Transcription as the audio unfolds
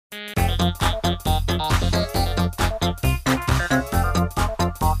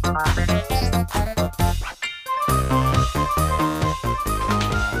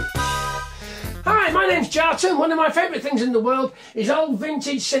bottom, one of my favourite things in the world is old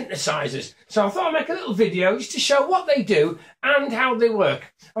vintage synthesizers. So I thought I'd make a little video just to show what they do and how they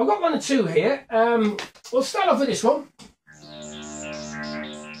work. I've got one or two here. We'll start off with this one.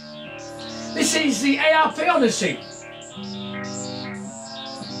 This is the ARP Odyssey.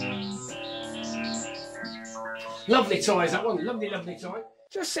 Lovely toys, that one. Lovely, lovely toy.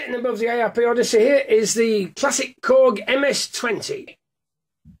 Just sitting above the ARP Odyssey here is the classic Korg MS-20.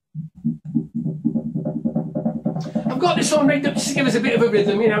 I've got this one rigged up just to give us a bit of a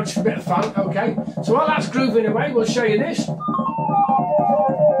rhythm, you know, just a bit of fun, okay? So while that's grooving away, we'll show you this.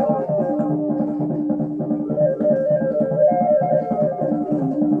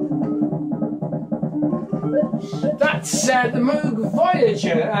 That's the Moog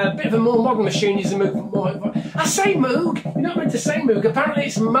Voyager, a bit of a more modern machine is the Moog. I say Moog, you're not meant to say Moog, apparently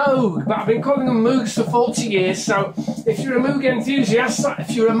it's Moog, but I've been calling them Moogs for 40 years, so if you're a Moog enthusiast,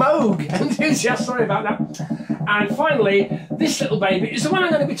 sorry about that. And finally, this little baby is the one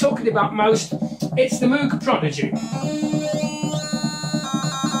I'm going to be talking about most. It's the Moog Prodigy.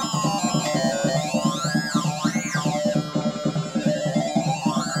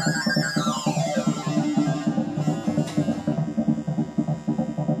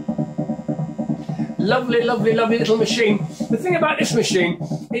 Lovely, lovely, lovely little machine. The thing about this machine,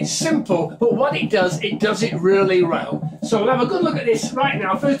 it's simple, but what it does it really well. So we'll have a good look at this right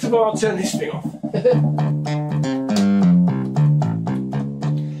now. First of all, I'll turn this thing off.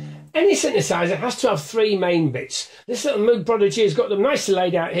 Any synthesizer has to have three main bits. This little Moog Prodigy has got them nicely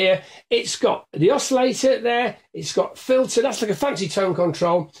laid out here. It's got the oscillator there, it's got filter, that's like a fancy tone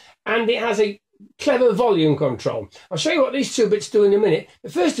control, and it has a clever volume control. I'll show you what these two bits do in a minute,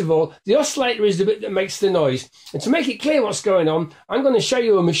 but first of all, the oscillator is the bit that makes the noise. And to make it clear what's going on, I'm going to show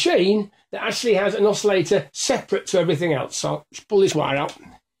you a machine that actually has an oscillator separate to everything else. So I'll just pull this wire out.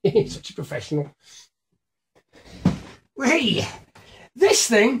 Such a professional. Hey, this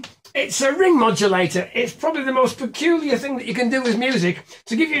thing, it's a ring modulator. It's probably the most peculiar thing that you can do with music.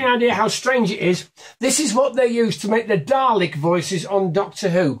 To give you an idea how strange it is, this is what they use to make the Dalek voices on Doctor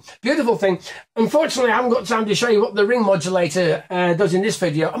Who. Beautiful thing. Unfortunately, I haven't got time to show you what the ring modulator does in this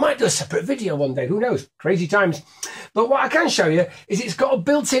video. I might do a separate video one day, who knows? Crazy times. But what I can show you is it's got a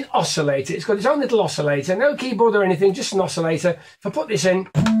built-in oscillator. It's got its own little oscillator, no keyboard or anything, just an oscillator. If I put this in,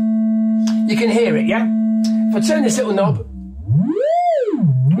 you can hear it, yeah? If I turn this little knob,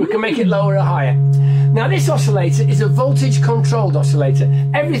 we can make it lower or higher. Now this oscillator is a voltage controlled oscillator.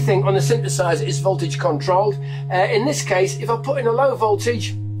 Everything on the synthesizer is voltage controlled. In this case, if I put in a low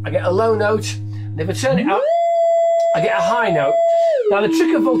voltage, I get a low note. And if I turn it up, I get a high note. Now the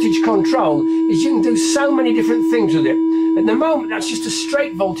trick of voltage control is you can do so many different things with it. At the moment, that's just a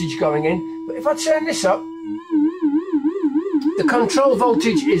straight voltage going in. But if I turn this up, the control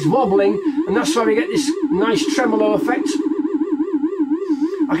voltage is wobbling, and that's why we get this nice tremolo effect.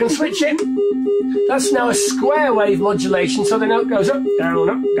 I can switch it. That's now a square wave modulation, so the note goes up, down,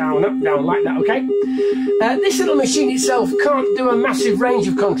 up, down, up, down, like that, okay? This little machine itself can't do a massive range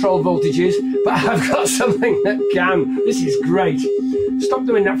of control voltages, but I've got something that can. This is great. Stop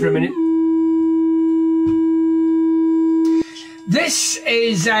doing that for a minute. This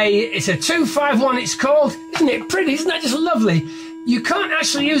is it's a 251 it's called. Isn't it pretty? Isn't that just lovely? You can't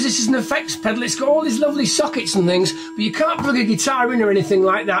actually use this as an effects pedal. It's got all these lovely sockets and things, but you can't plug a guitar in or anything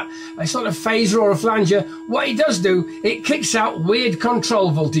like that. It's not a phaser or a flanger. What it does do, it kicks out weird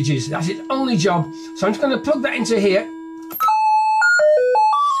control voltages. That's its only job. So I'm just going to plug that into here.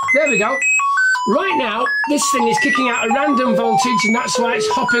 There we go. Right now, this thing is kicking out a random voltage, and that's why it's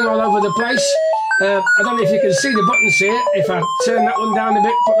hopping all over the place. I don't know if you can see the buttons here. If I turn that one down a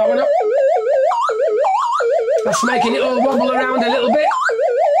bit, put that one up. That's making it all wobble around a little bit.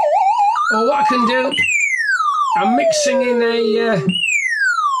 Or what I can do, I'm mixing in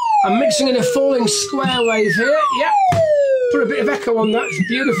a falling square wave here. Yep. Put a bit of echo on that. It's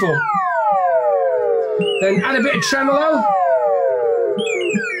beautiful. Then add a bit of tremolo.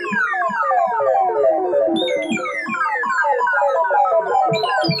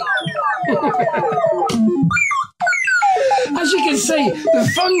 As you can see,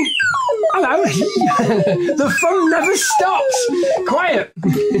 the fun... Hello! The fun never stops! Quiet!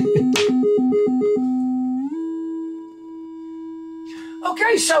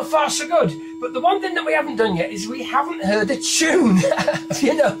 Okay, so far so good. But the one thing that we haven't done yet is we haven't heard a tune. Have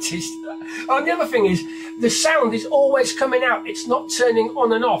you noticed? Oh, and the other thing is, the sound is always coming out. It's not turning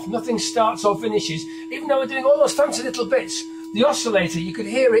on and off. Nothing starts or finishes. Even though we're doing all those fancy little bits, the oscillator, you could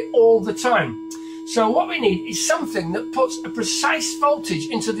hear it all the time. So what we need is something that puts a precise voltage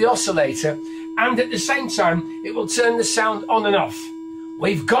into the oscillator, and at the same time, it will turn the sound on and off.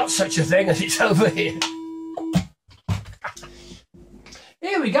 We've got such a thing, and it's over here.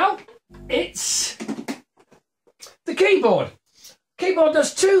 here we go. It's the keyboard. Keyboard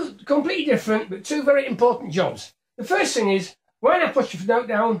does two completely different but two very important jobs. The first thing is, when I push the note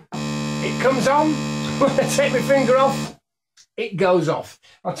down, it comes on. When I take my finger off, it goes off.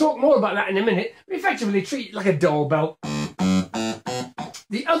 I'll talk more about that in a minute, but effectively treat it like a doorbell.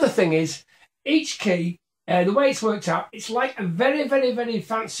 The other thing is, each key, the way it's worked out, it's like a very, very, very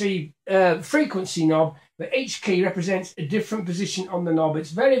fancy frequency knob, but each key represents a different position on the knob.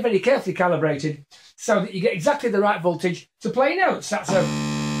 It's very, very carefully calibrated so that you get exactly the right voltage to play notes.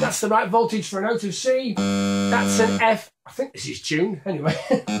 That's the right voltage for a note of C. That's an F. I think this is tuned, anyway.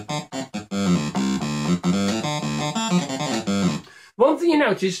 One thing you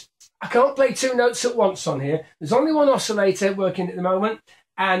notice, I can't play two notes at once on here. There's only one oscillator working at the moment,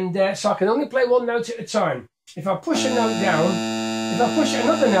 and so I can only play one note at a time. If I push a note down, if I push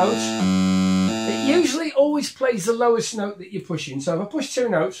another note, it usually always plays the lowest note that you're pushing. So if I push two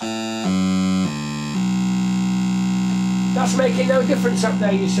notes, that's making no difference up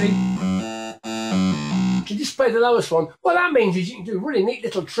there, you see. You just play the lowest one. What that means is you can do really neat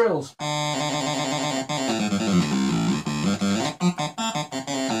little trills.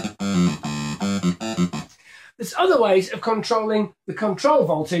 There's other ways of controlling the control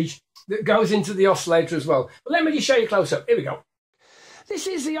voltage that goes into the oscillator as well. But let me just show you close up. Here we go. This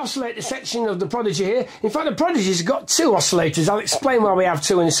is the oscillator section of the Prodigy here. In fact, the Prodigy's got two oscillators. I'll explain why we have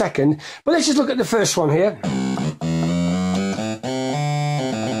two in a second. But let's just look at the first one here.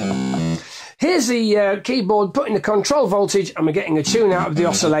 Here's the keyboard putting the control voltage, and we're getting a tune out of the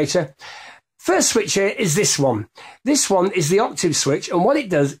oscillator. First switch here is this one. This one is the octave switch, and what it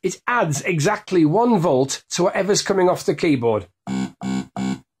does, it adds exactly 1 volt to whatever's coming off the keyboard.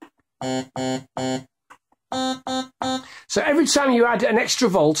 So every time you add an extra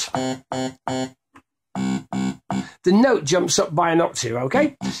volt, the note jumps up by an octave,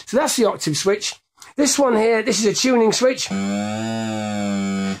 okay? So that's the octave switch. This one here, this is a tuning switch.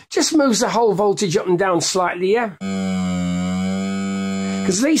 Just moves the whole voltage up and down slightly, yeah?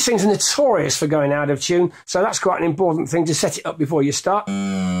 Because these things are notorious for going out of tune, so that's quite an important thing to set it up before you start.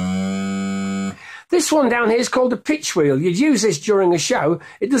 This one down here is called a pitch wheel. You'd use this during a show.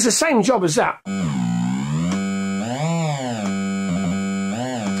 It does the same job as that.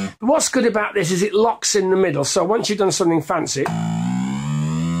 But what's good about this is it locks in the middle, so once you've done something fancy,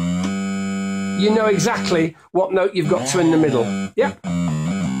 you know exactly what note you've got to in the middle. Yep.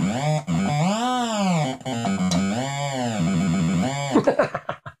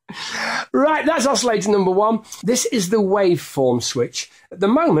 Right, that's oscillator number 1. This is the waveform switch. At the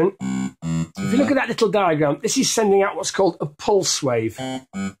moment, if you look at that little diagram, this is sending out what's called a pulse wave.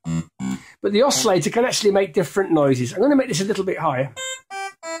 But the oscillator can actually make different noises. I'm going to make this a little bit higher.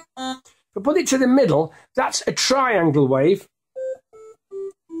 If I put it to the middle, that's a triangle wave.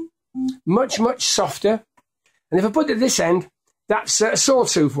 Much, much softer. And if I put it at this end, that's a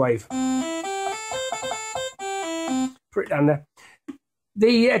sawtooth wave. Put it down there.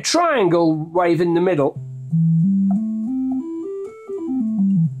 The triangle wave in the middle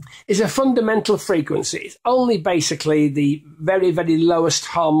is a fundamental frequency. It's only basically the very, very lowest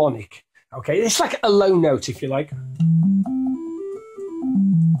harmonic. Okay, it's like a low note, if you like.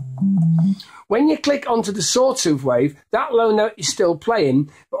 When you click onto the sawtooth wave, that low note is still playing,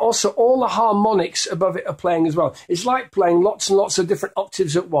 but also all the harmonics above it are playing as well. It's like playing lots and lots of different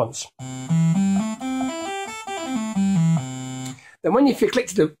octaves at once. Then if you click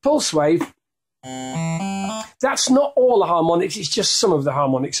to the pulse wave, that's not all the harmonics, it's just some of the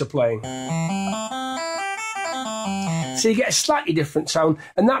harmonics are playing. So you get a slightly different sound,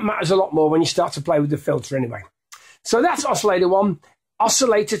 and that matters a lot more when you start to play with the filter anyway. So that's oscillator 1.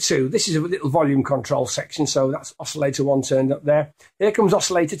 Oscillator 2, this is a little volume control section, so that's oscillator 1 turned up there. Here comes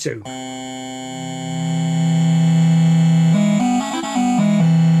oscillator 2.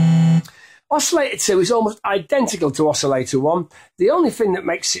 Oscillator 2 is almost identical to oscillator 1. The only thing that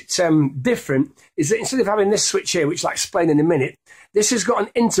makes it different is that instead of having this switch here, which I'll explain in a minute, this has got an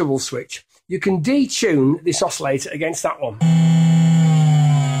interval switch. You can detune this oscillator against that one.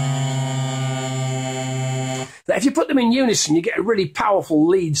 Now, if you put them in unison, you get a really powerful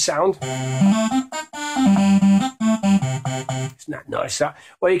lead sound. Isn't that nice, that?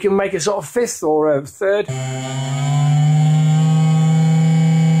 Or you can make a sort of fifth or a third.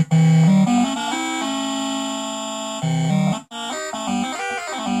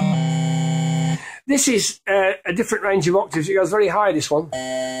 This is a different range of octaves. It goes very high, this one.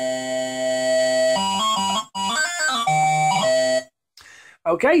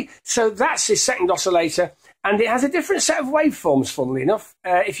 Okay, so that's this second oscillator, and it has a different set of waveforms, funnily enough.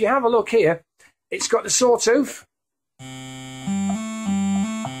 If you have a look here, it's got the sawtooth.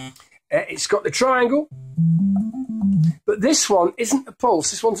 it's got the triangle, but this one isn't a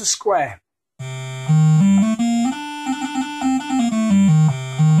pulse, this one's a square.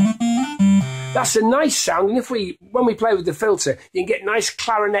 That's a nice sound, and when we play with the filter, you can get nice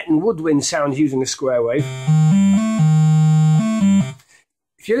clarinet and woodwind sounds using a square wave.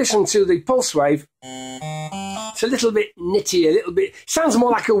 If you listen to the pulse wave, it's a little bit nitty, a little bit, sounds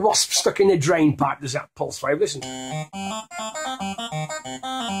more like a wasp stuck in a drain pipe, does that pulse wave, listen.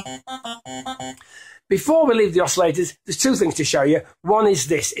 Before we leave the oscillators, there's two things to show you. One is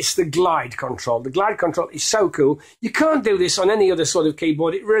this, it's the glide control. The glide control is so cool. You can't do this on any other sort of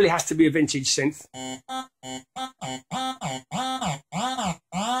keyboard. It really has to be a vintage synth.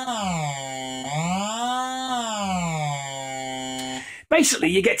 Basically,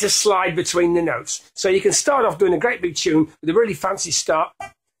 you get to slide between the notes. So you can start off doing a great big tune with a really fancy start.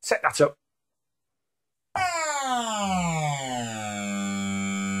 Set that up.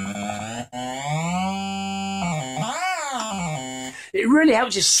 It really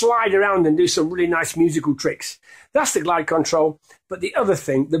helps you slide around and do some really nice musical tricks. That's the glide control. But the other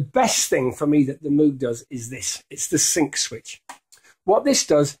thing, the best thing for me that the Moog does is this. It's the sync switch. What this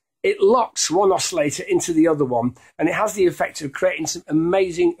does, it locks one oscillator into the other one, and it has the effect of creating some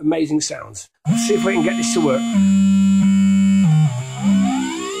amazing, amazing sounds. Let's see if we can get this to work.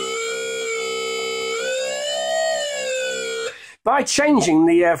 By changing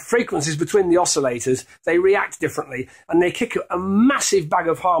the frequencies between the oscillators, they react differently, and they kick up a massive bag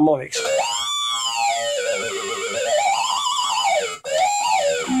of harmonics.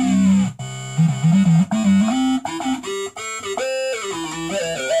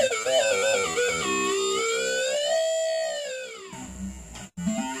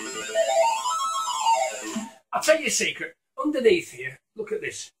 I'll tell you a secret. Underneath here, look at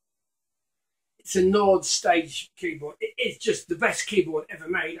this. It's a Nord stage keyboard. It is just the best keyboard ever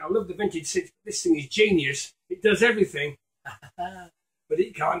made. I love the vintage synth. This thing is genius. It does everything. But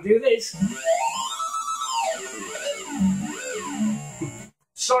it can't do this.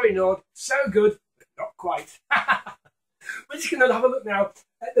 Sorry, Nord. So good, but not quite. We're just going to have a look now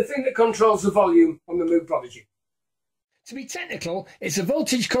at the thing that controls the volume on the Moog Prodigy. To be technical, it's a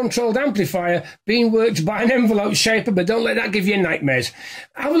voltage-controlled amplifier being worked by an envelope shaper, but don't let that give you nightmares.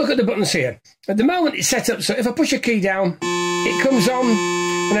 Have a look at the buttons here. At the moment, it's set up so if I push a key down, it comes on.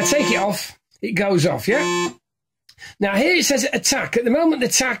 When I take it off, it goes off, yeah? Now, here it says attack. At the moment, the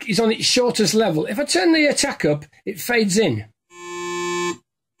attack is on its shortest level. If I turn the attack up, it fades in. I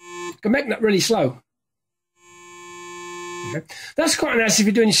can make that really slow. Okay. That's quite nice if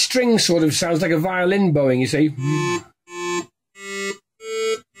you're doing string sort of sounds, like a violin bowing, you see.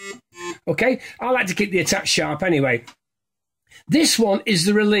 Okay, I like to keep the attack sharp anyway. This one is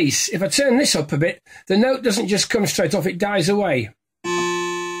the release. If I turn this up a bit, the note doesn't just come straight off, it dies away.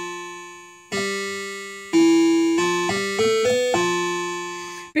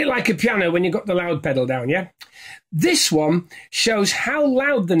 Bit like a piano when you've got the loud pedal down, yeah? This one shows how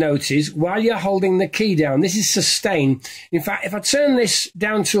loud the note is while you're holding the key down. This is sustain. In fact, if I turn this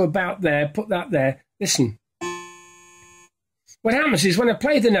down to about there, put that there, listen. What happens is when I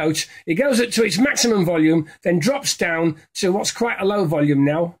play the note, it goes up to its maximum volume, then drops down to what's quite a low volume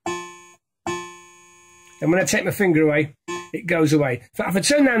now. And when I take my finger away, it goes away. In fact, if I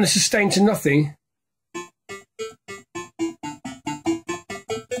turn down the sustain to nothing,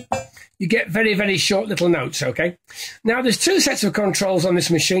 you get very, very short little notes, okay? Now, there's two sets of controls on this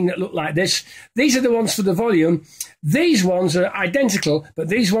machine that look like this. These are the ones for the volume. These ones are identical, but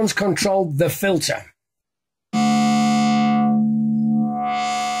these ones control the filter.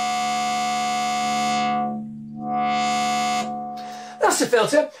 That's the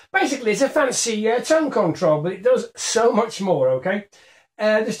filter. Basically, it's a fancy tone control, but it does so much more, okay?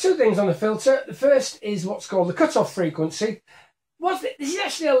 There's two things on the filter. The first is what's called the cutoff frequency. This is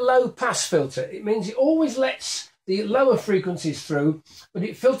actually a low-pass filter. It means it always lets the lower frequencies through, but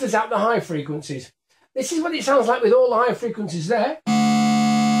it filters out the high frequencies. This is what it sounds like with all the high frequencies there.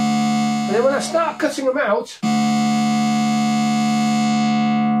 And then when I start cutting them out,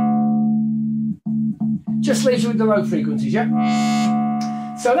 just leaves you with the low frequencies, yeah?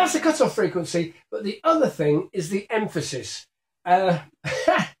 So that's the cutoff frequency, but the other thing is the emphasis.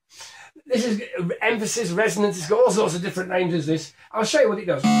 This is emphasis, resonance, it's got all sorts of different names as this. I'll show you what it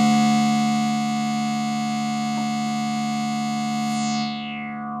does.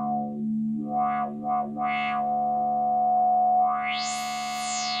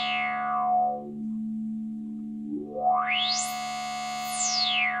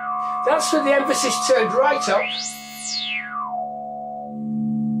 That's with the emphasis turned right up.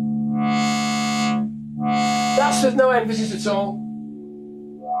 That's with no emphasis at all.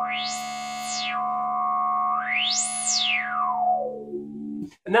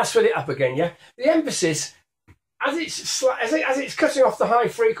 and that's with it up again, yeah? The emphasis, as it's cutting off the high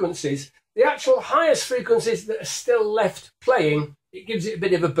frequencies, the actual highest frequencies that are still left playing, it gives it a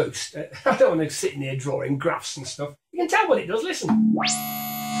bit of a boost. I don't want to sit in here drawing graphs and stuff. You can tell what it does, listen.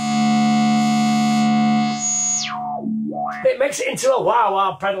 It makes it into a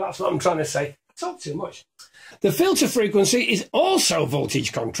wow pedal, that's what I'm trying to say. I talk too much. The filter frequency is also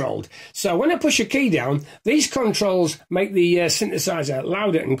voltage controlled. So when I push a key down, these controls make the synthesizer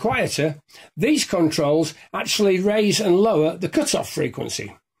louder and quieter. These controls actually raise and lower the cutoff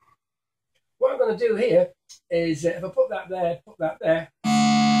frequency. What I'm going to do here is, if I put that there,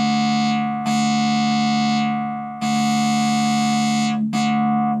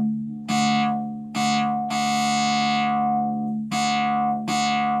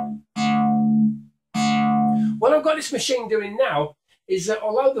 what I've got this machine doing now is that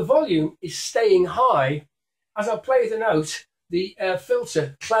although the volume is staying high, as I play the note, the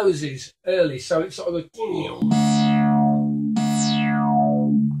filter closes early, so it's sort of a...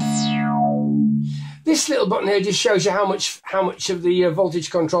 This little button here just shows you how much of the voltage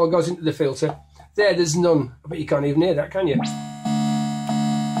control goes into the filter. There's none. I bet you can't even hear that, can you?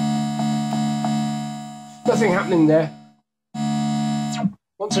 Nothing happening there.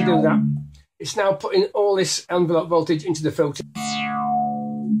 Once I do that, it's now putting all this envelope voltage into the filter.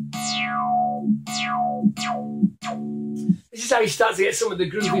 This is how you start to get some of the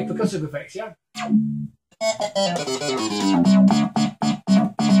groovy percussive effects, yeah?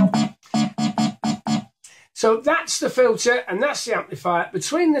 So that's the filter and that's the amplifier.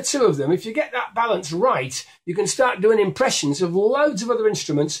 Between the two of them, if you get that balance right, you can start doing impressions of loads of other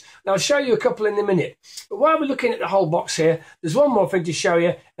instruments. And I'll show you a couple in a minute. But while we're looking at the whole box here, there's one more thing to show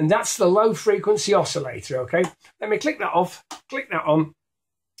you, and that's the low frequency oscillator, okay? Let me click that off, click that on.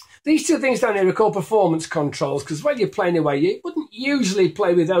 These two things down here are called performance controls, because when you're playing away, you wouldn't usually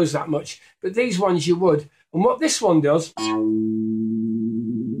play with those that much, but these ones you would. And what this one does...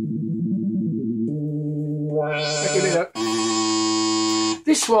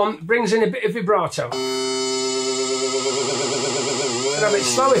 This one brings in a bit of vibrato. And have it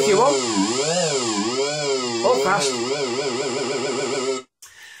slow if you want, or fast.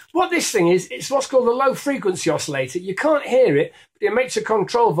 What this thing is, it's what's called a low frequency oscillator. You can't hear it, but it makes a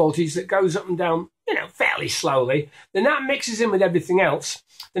control voltage that goes up and down, you know, fairly slowly. Then that mixes in with everything else.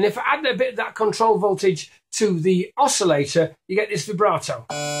 Then if I add a bit of that control voltage to the oscillator, you get this vibrato.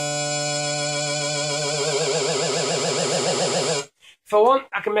 If I want,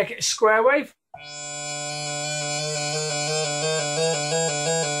 I can make it a square wave.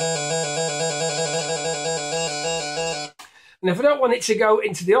 And if I don't want it to go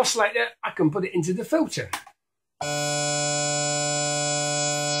into the oscillator, I can put it into the filter.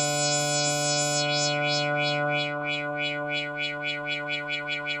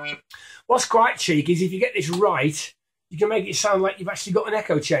 What's quite cheeky is if you get this right, you can make it sound like you've actually got an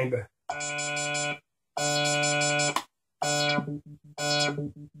echo chamber.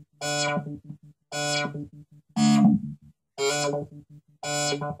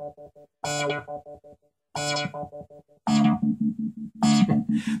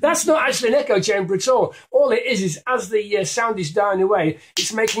 That's not actually an echo chamber at all. All it is as the sound is dying away,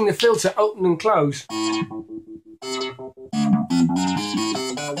 it's making the filter open and close.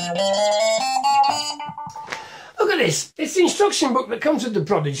 Look at this. It's the instruction book that comes with the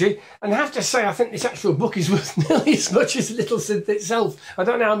Prodigy, and I have to say I think this actual book is worth nearly as much as the little synth itself. I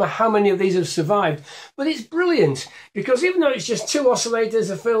don't know how many of these have survived, but it's brilliant because even though it's just two oscillators,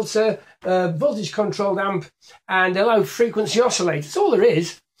 a filter, a voltage controlled amp and a low frequency oscillator, that's all there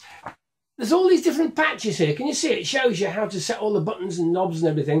is. There's all these different patches here. Can you see it? It shows you how to set all the buttons and knobs and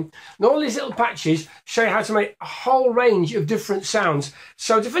everything. And all these little patches show you how to make a whole range of different sounds.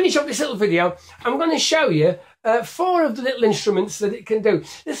 So to finish up this little video, I'm going to show you 4 of the little instruments that it can do.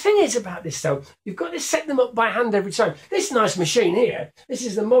 The thing is about this though, you've got to set them up by hand every time. This nice machine here, this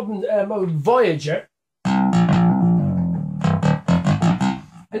is the modern Moog Voyager.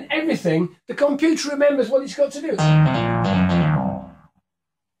 And everything, the computer remembers what it's got to do.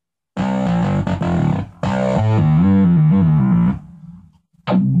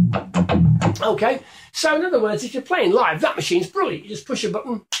 Okay, so in other words, if you're playing live, that machine's brilliant. You just push a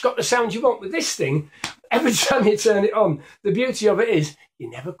button, got the sound you want. With this thing, every time you turn it on, the beauty of it is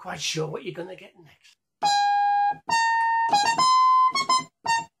you're never quite sure what you're going to get next.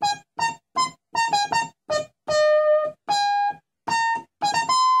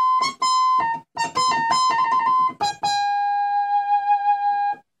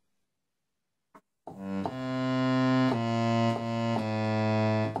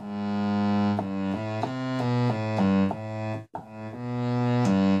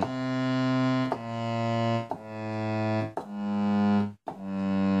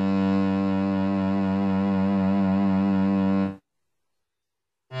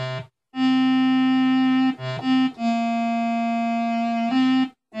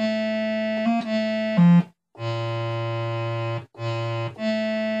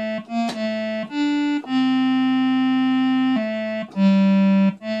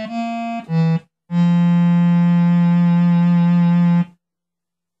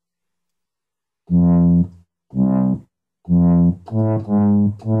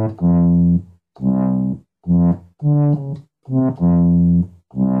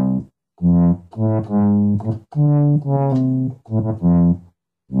 I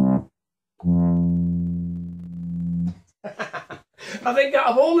think out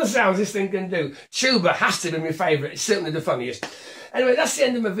of all the sounds this thing can do, tuba has to be my favourite. It's certainly the funniest. Anyway, that's the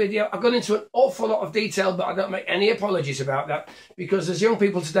end of my video. I've gone into an awful lot of detail, but I don't make any apologies about that, because as young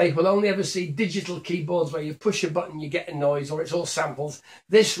people today will only ever see digital keyboards where you push a button, you get a noise, or it's all samples.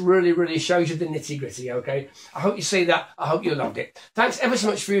 This really, really shows you the nitty-gritty, okay? I hope you see that. I hope you loved it. Thanks ever so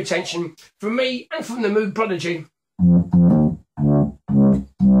much for your attention. From me and from the Moog Prodigy.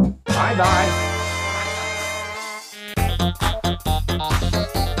 Bye-bye.